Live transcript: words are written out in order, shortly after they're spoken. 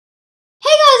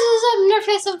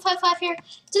NerdFan755 here.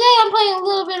 Today I'm playing a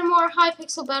little bit more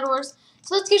high-pixel Bed Wars.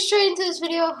 So let's get straight into this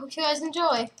video. Hope you guys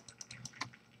enjoy.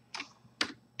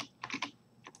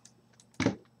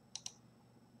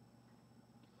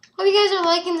 Hope you guys are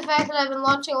liking the fact that I've been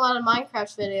launching a lot of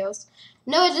Minecraft videos.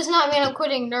 No, it does not mean I'm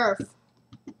quitting Nerf.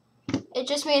 It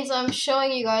just means I'm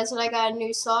showing you guys that I got a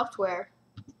new software.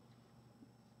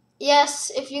 Yes,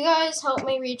 if you guys help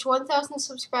me reach 1,000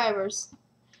 subscribers,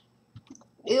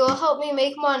 it will help me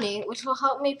make money, which will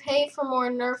help me pay for more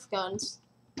Nerf guns.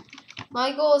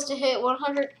 My goal is to hit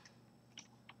 100.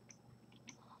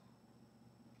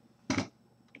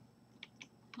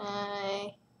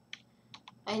 Hi.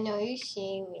 I know you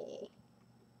see me.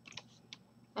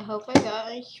 I hope I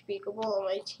got Unspeakable on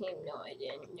my team. No, I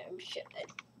didn't. I'm shit.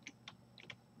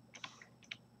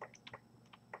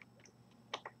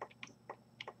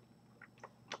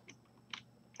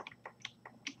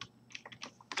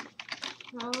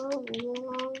 How long are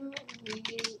we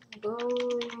going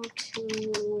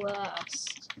to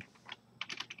last?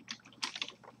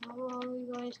 How long are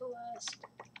we going to last?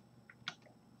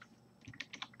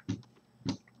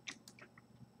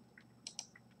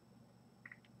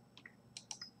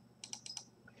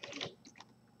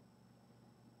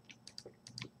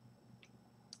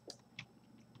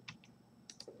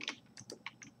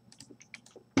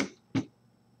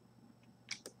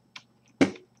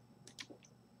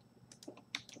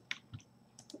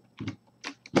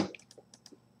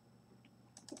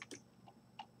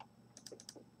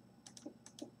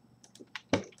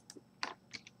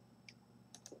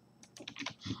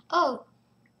 Oh,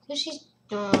 because she's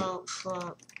Donald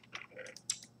Trump.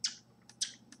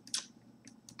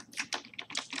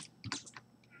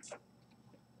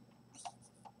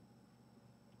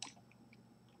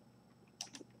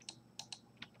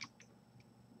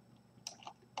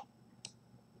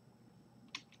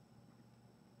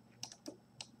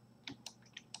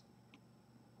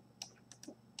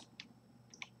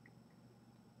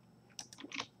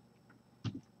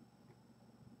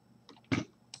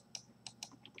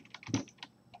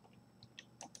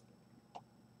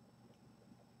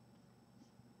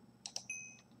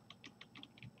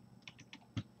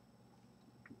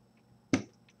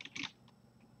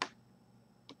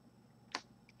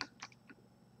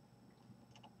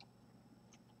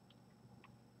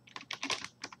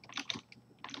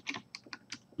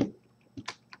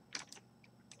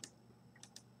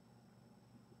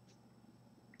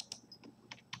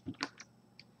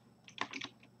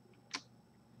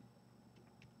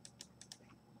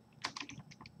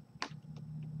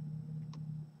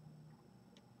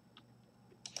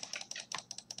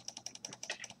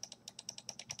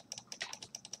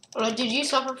 Did you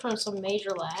suffer from some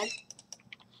major lag?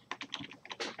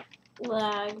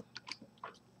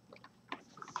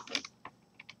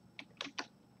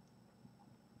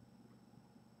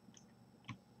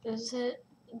 Is it?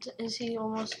 Is he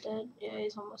almost dead? Yeah,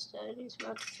 he's almost dead. He's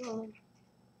about to kill him.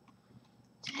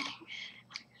 Dang,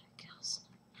 I gotta kill Snipe.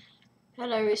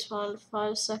 Had I respawned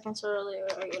 5 seconds earlier,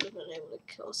 I would have been able to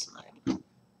kill Snipe.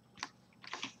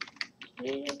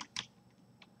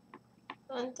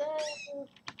 And then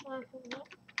I can take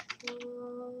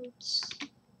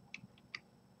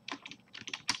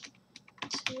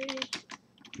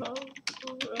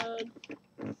red.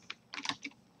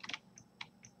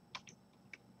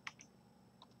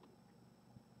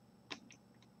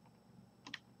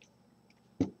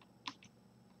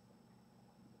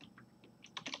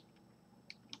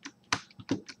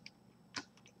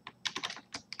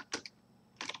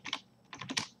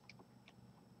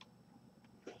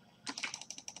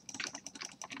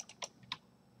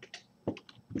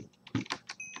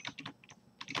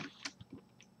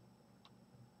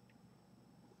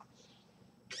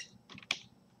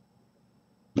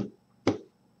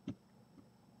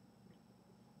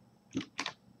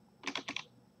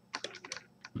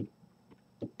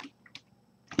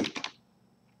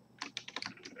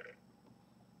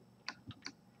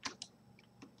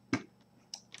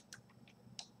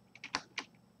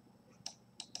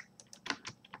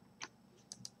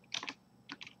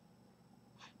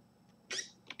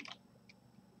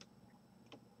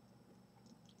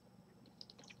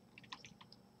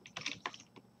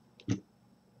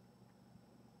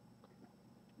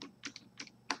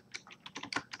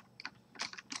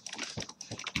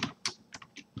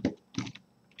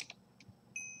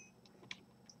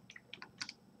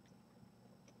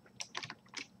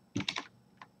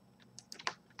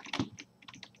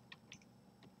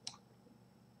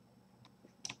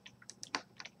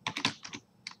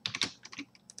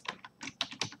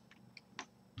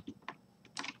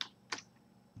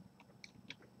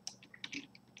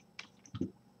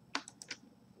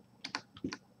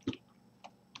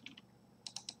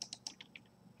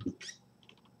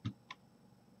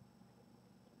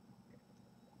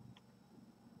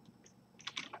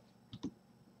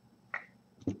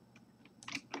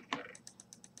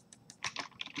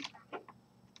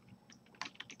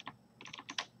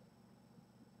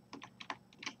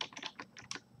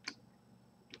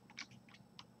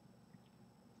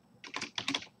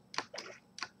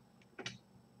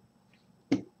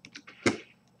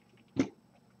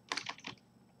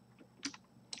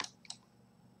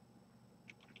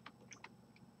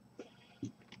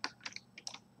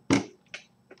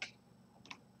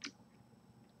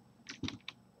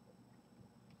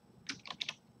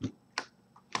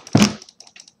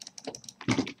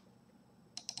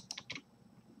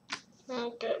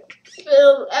 Okay.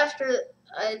 So after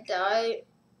I die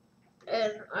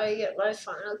and I get my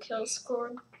final kill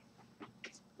scored,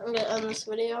 I'm gonna end this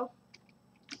video.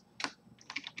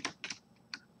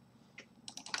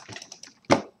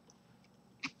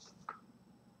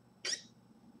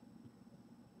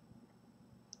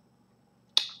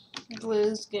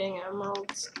 Blue's getting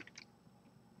emeralds.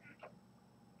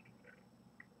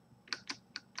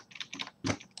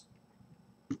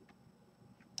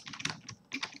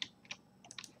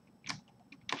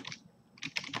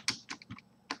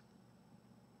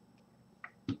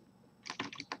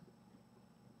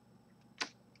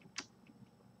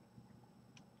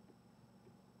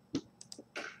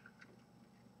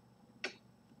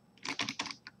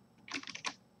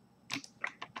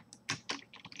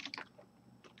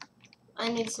 I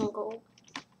need some gold.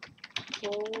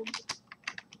 Gold.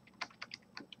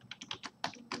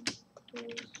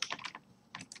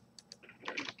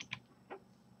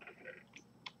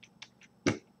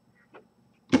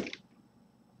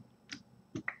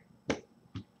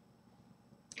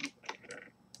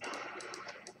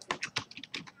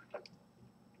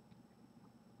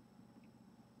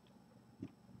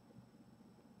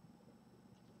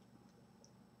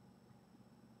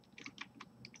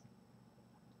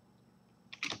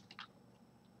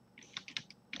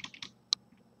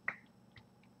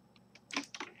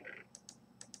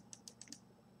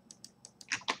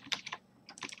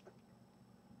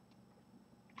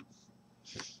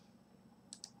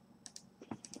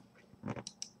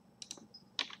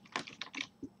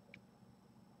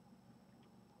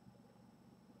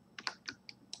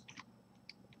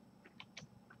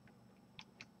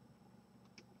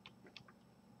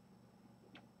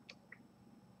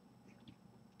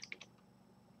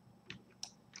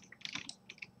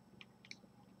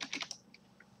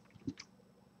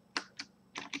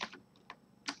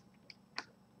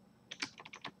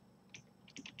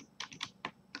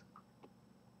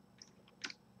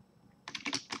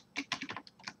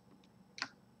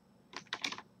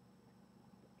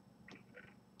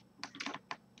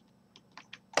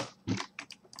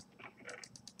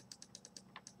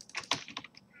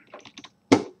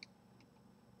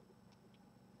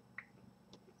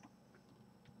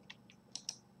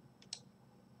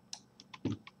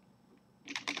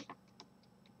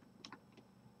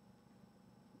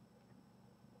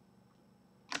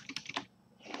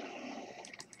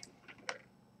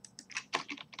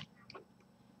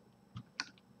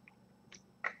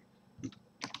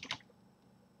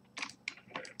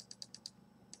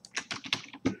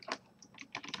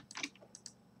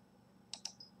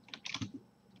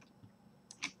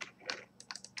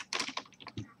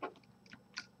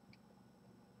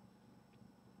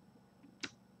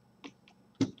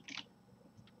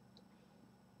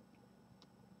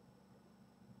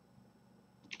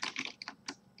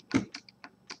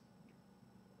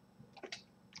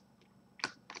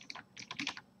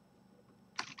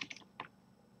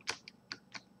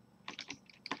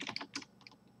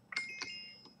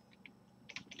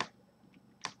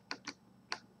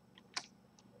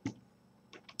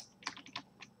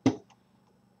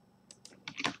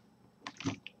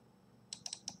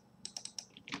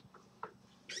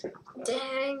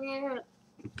 Dang it.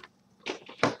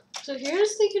 So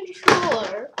here's the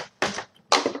controller.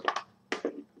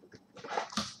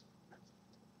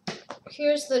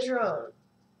 Here's the drone.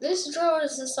 This drone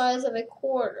is the size of a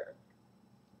quarter,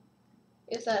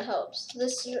 if that helps.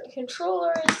 This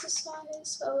controller is the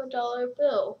size of a dollar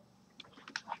bill.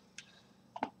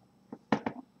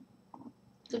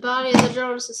 The body of the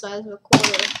drone is the size of a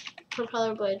quarter.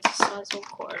 Propeller blade is the size of a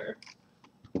quarter.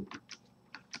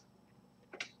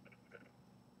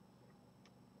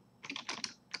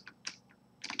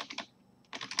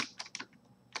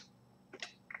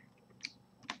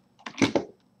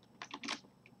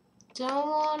 Don't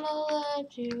wanna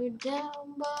let you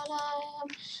down, but I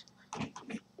am.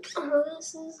 Oh,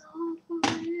 this is all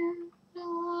for you.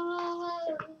 Don't wanna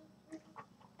let you.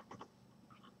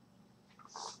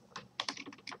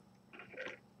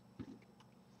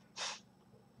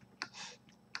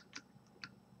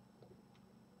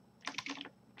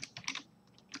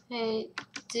 Hey,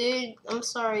 dude, I'm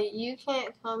sorry, you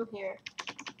can't come here.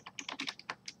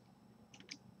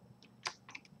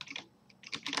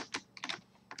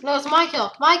 No, it's my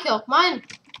kill. My kill. Mine.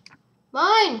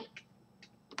 Mine.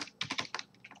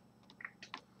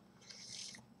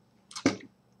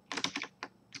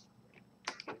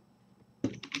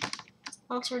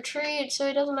 Let's retreat so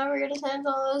he doesn't ever get his hands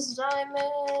on those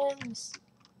diamonds.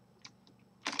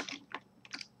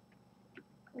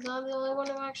 Because I'm the only one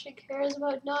who actually cares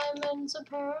about diamonds,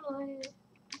 apparently.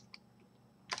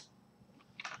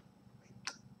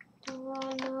 Don't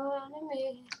want no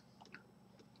me.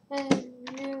 And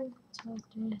you talk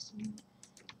this and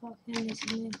talking this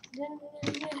and me.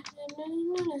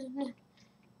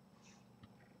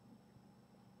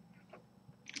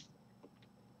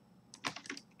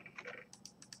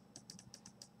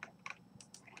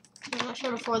 I'm not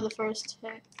sure before the first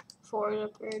hit forward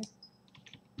upgrade.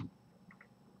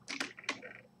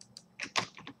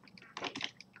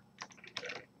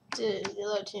 Dude, the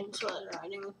other teams was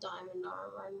riding with diamond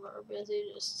armor and we're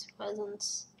busy just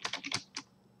peasants.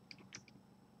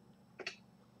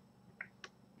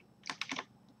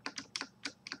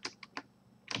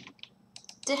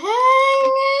 Dang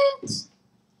it!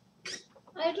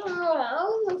 I don't know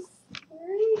how the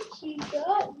freak he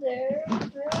got there.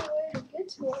 There's no way to get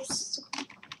to us.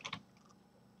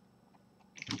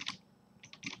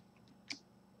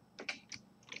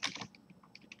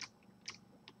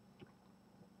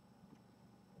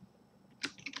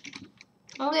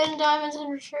 I'm getting diamonds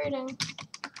and retreating.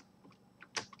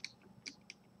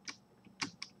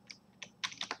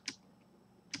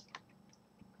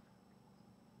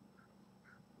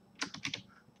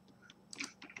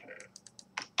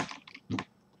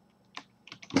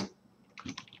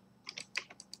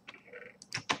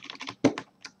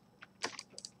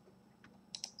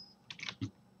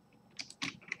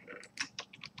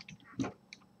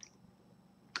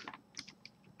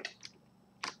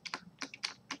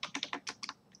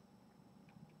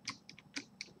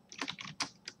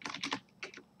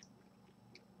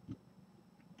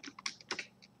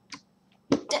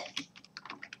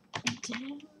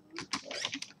 Damn.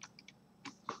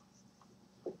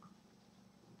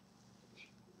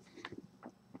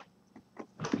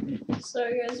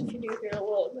 Sorry guys if you do hear a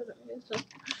little bit of music.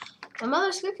 My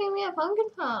mother's cooking me a pumpkin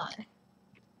pie.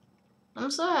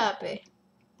 I'm so happy.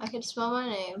 I can smell my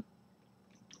name.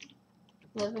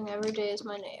 Living every day is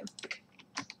my name.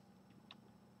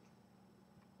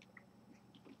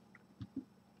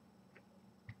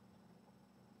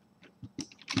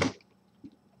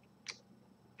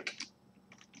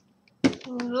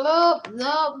 Nope,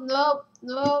 nope, nope,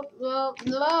 nope, nope,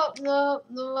 nope, nope,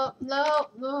 nope,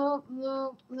 nope, nope,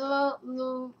 nope, nope,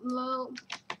 nope, nope.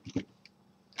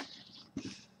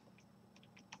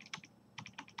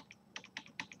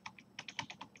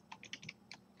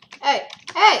 Hey,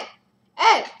 hey,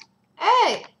 hey,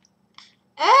 hey,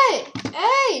 hey,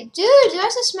 hey, dude, did I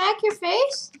just smack your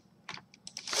face?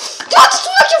 God,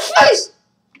 smack your face!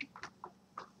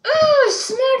 Oh, I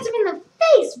smacked him in the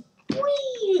face!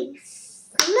 Wee!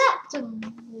 Slapped him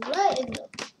right in the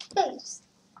face.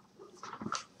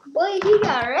 Boy, he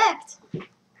got wrecked.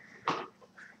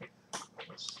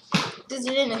 Because he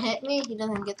didn't hit me, he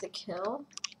doesn't get the kill.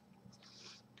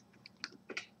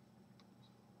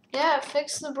 Yeah,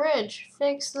 fix the bridge.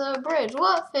 Fix the bridge.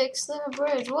 What? Fix the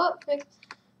bridge. What?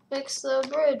 Fix the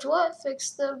bridge. What?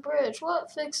 Fix the bridge.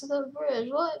 What? Fix the bridge.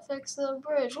 What? Fix the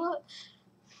bridge. What?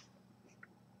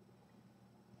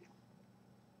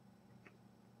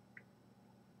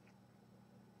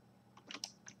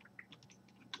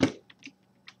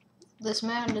 This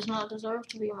man does not deserve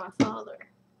to be my father.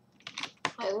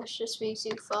 I wish to speak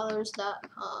to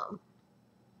fathers.com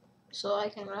so I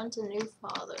can rent a new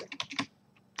father.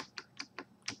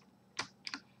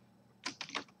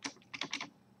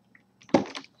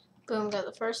 Boom, got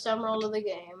the first emerald of the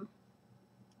game.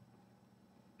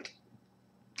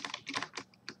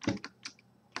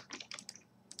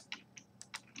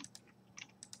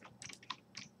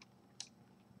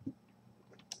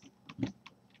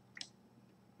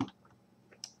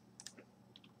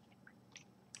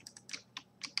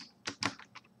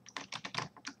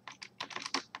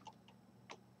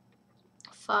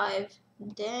 Five.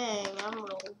 Dang,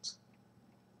 emeralds.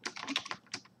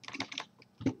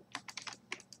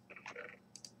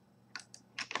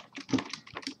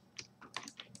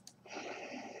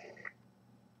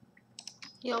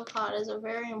 Heal pod is a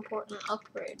very important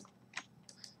upgrade.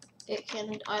 It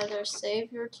can either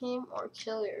save your team or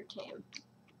kill your team.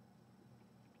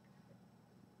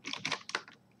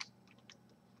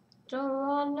 Don't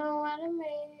want no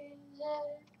enemies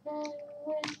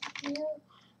with you.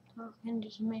 Talking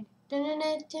to me.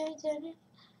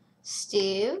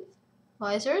 Steve?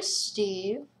 Why is there a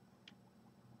Steve?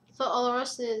 I thought all the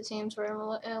rest of the teams were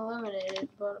eliminated,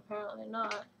 but apparently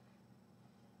not.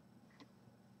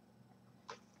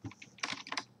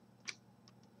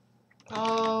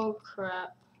 Oh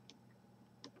crap.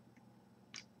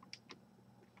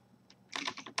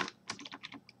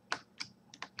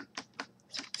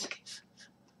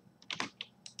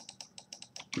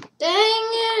 Dang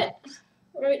it!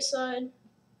 Right side.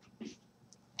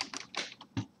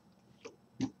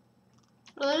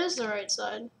 Well, that is the right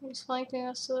side. He's flanking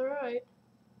us to the right.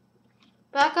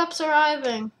 Backup's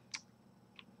arriving.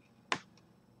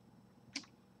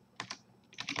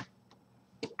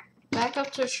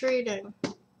 Backup's retreating.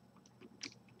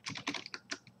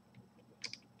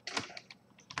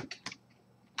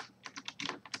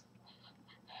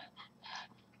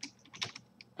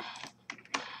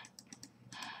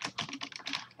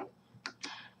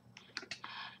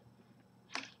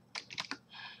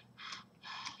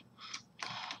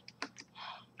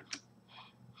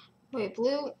 Wait,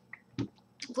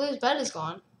 Blue's bed is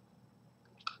gone.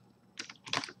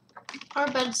 Our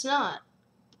bed's not.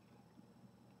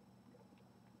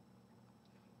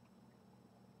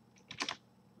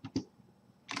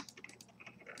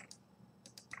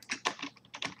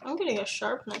 I'm getting a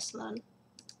sharpness then.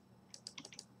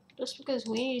 Just because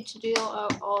we need to deal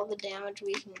out all the damage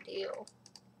we can deal.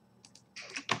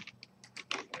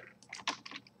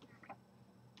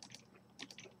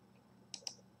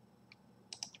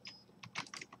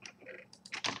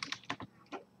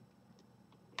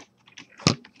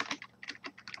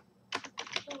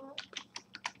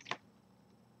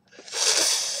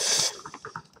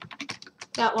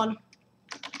 Got one.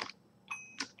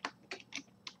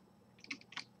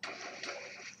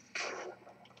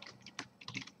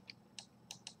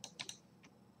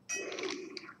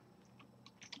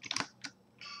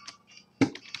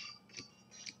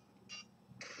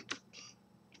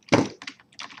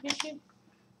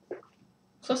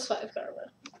 +5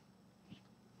 karma.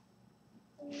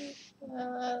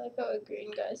 I like how a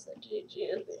green guy said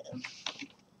GG at the end.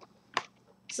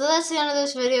 So that's the end of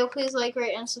this video. Please like,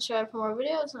 rate, and subscribe for more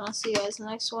videos, and I'll see you guys in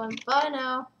the next one. Bye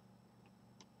now.